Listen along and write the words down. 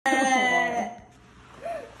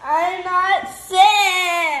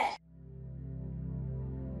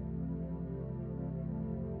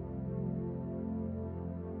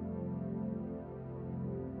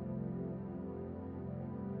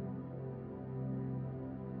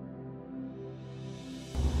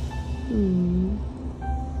Hmm.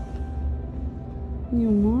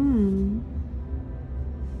 You're warm.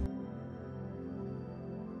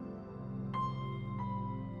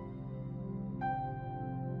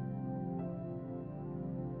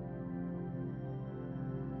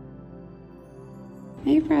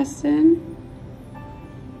 Hey, Preston.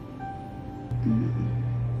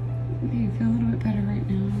 You feel a little bit better right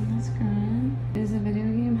now. That's good. Is the video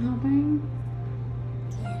game helping?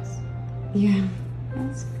 Yes. Yeah,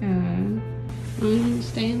 that's good.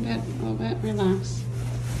 Stay in bed a little bit. Relax.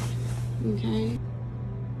 Okay.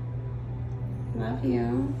 Love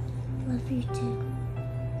you. Love you too.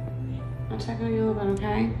 I'll check on you a little bit,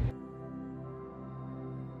 okay?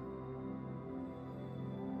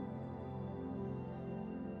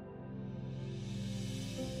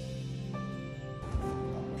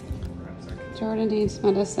 Jordan needs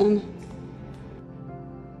medicine.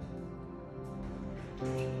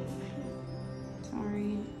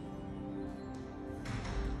 Sorry.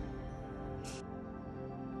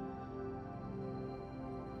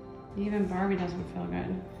 Even Barbie doesn't feel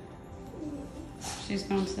good. She's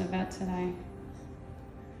going to the vet today.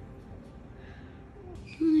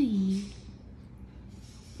 Hi.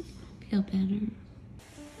 Feel better.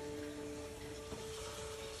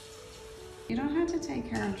 You don't have to take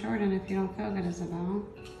care of Jordan if you don't feel good, Isabel.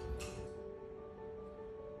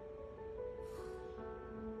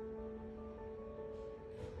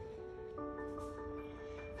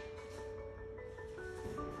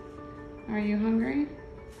 Are you hungry?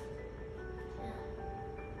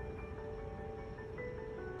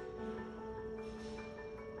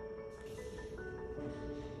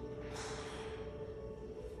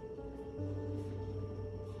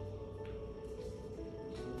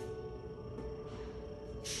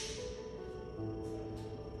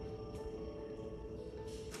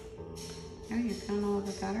 Oh, you're feeling a little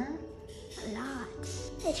bit better? A lot.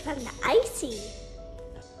 It's from the icy.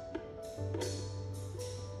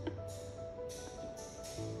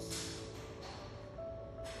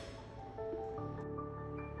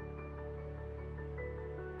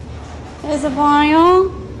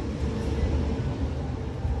 Isabel?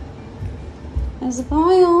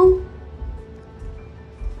 Isabel?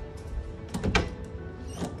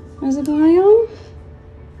 Isabel?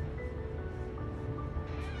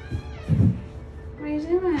 What are you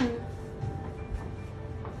doing?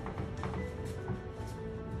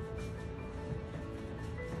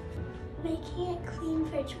 Making it clean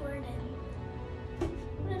for Jordan.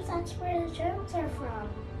 What if that's where the germs are from?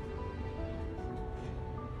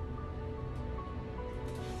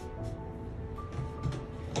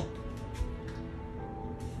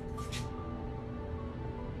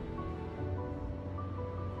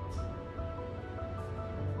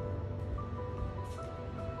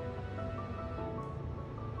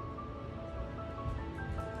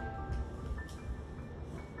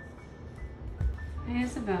 Hey,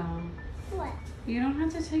 Isabel. What? You don't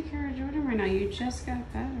have to take care of Jordan right now. You just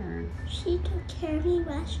got better. She took care of me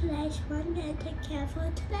yesterday. I just wanted to take care of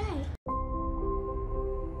her today.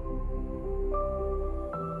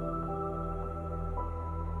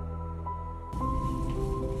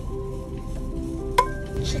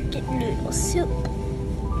 Chicken noodle soup.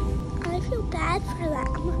 I feel bad for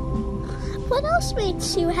them. What else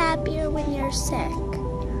makes you happier when you're sick?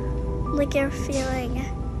 Like you're feeling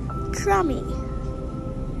crummy.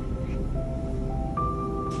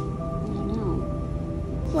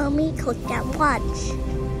 Mommy cooked at lunch.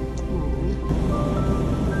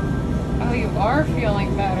 Oh, you are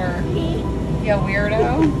feeling better. You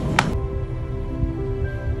weirdo.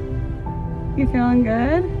 You feeling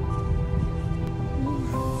good?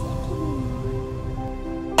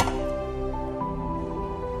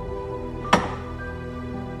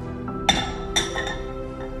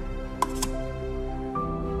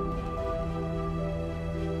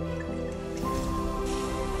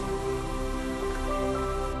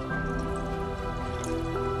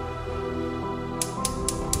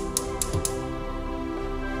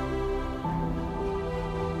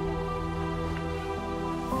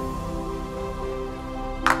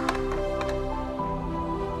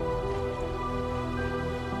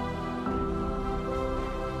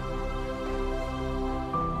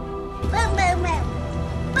 Boom, boom, boom.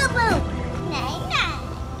 Boom, boom. Night, night.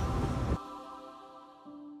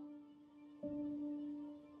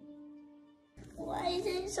 Why is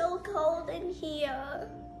it so cold in here?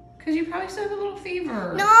 Because you probably still have a little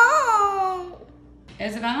fever. No.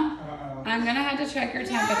 Isabel, I'm going to have to check your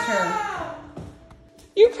temperature. No.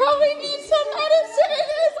 You probably need some medicine,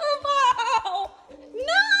 Isabel.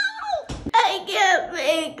 No! I can't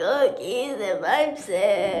make cookies if I'm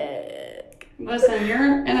sick. Listen,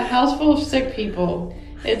 you're in a house full of sick people.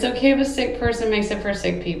 It's okay if a sick person makes it for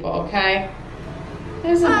sick people, okay?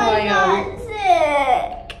 There's a boy. I'm not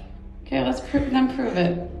sick. Okay, let's prove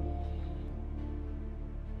it.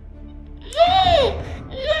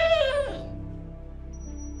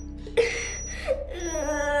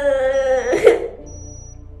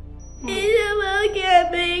 Isabel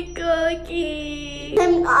can't make cookies.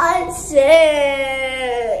 I'm not sick.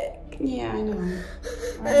 Yeah, I know.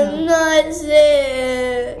 I'm not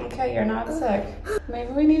sick. Okay, you're not sick.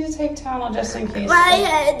 Maybe we need to take Tylenol just in case. My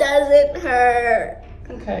head doesn't hurt.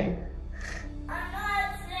 Okay. I'm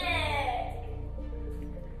not sick.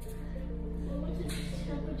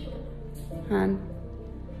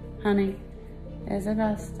 Honey,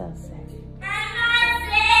 Isabel's still sick. I'm not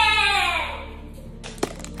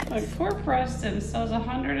sick. Look, poor Preston still has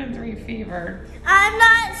 103 fever. I'm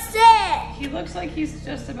not sick. He looks like he's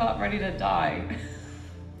just about ready to die.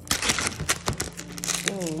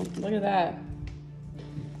 Ooh, look at that.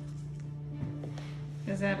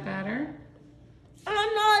 Is that better?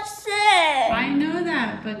 I'm not sick. I know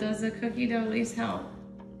that, but does the cookie dough at least help?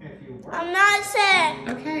 I'm not sick.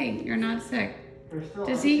 Okay, you're not sick.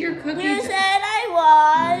 Just eat your cookie You dough. said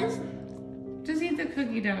I was. Just eat the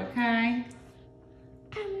cookie dough, okay?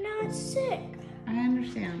 I'm not sick. I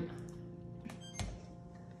understand.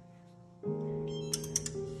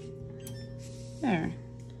 There.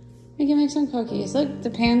 You can make some cookies. Look, the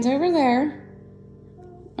pan's over there.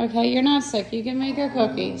 Okay, you're not sick. You can make your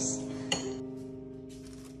cookies.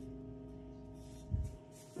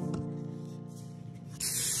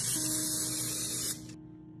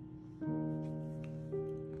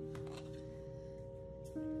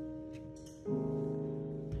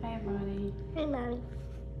 Hey, buddy. Hey, Mommy.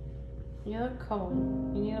 You look cold.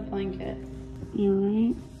 You need a blanket. You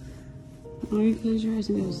alright? Why don't you close your eyes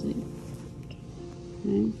and go to sleep?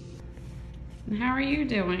 Okay. And how are you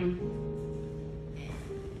doing?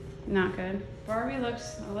 Not good. Barbie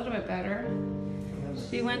looks a little bit better.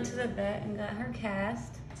 She went to the vet and got her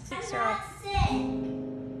cast. I'm not sick.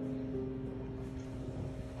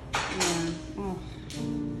 Yeah. Oh.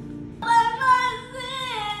 I'm not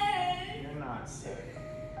sick. You're not sick.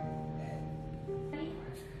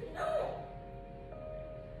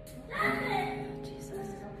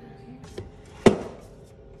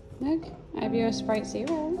 Look, I have you a Sprite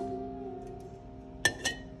Zero.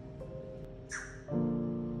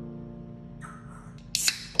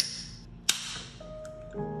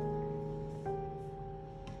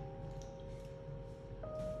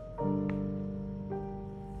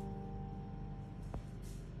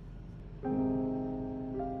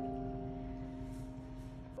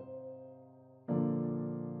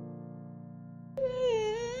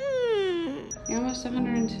 You're almost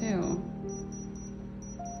 102.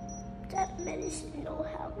 That medicine will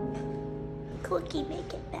help. Cookie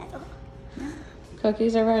make it better.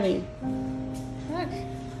 Cookies are ready. Look.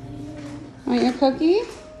 Want your cookie?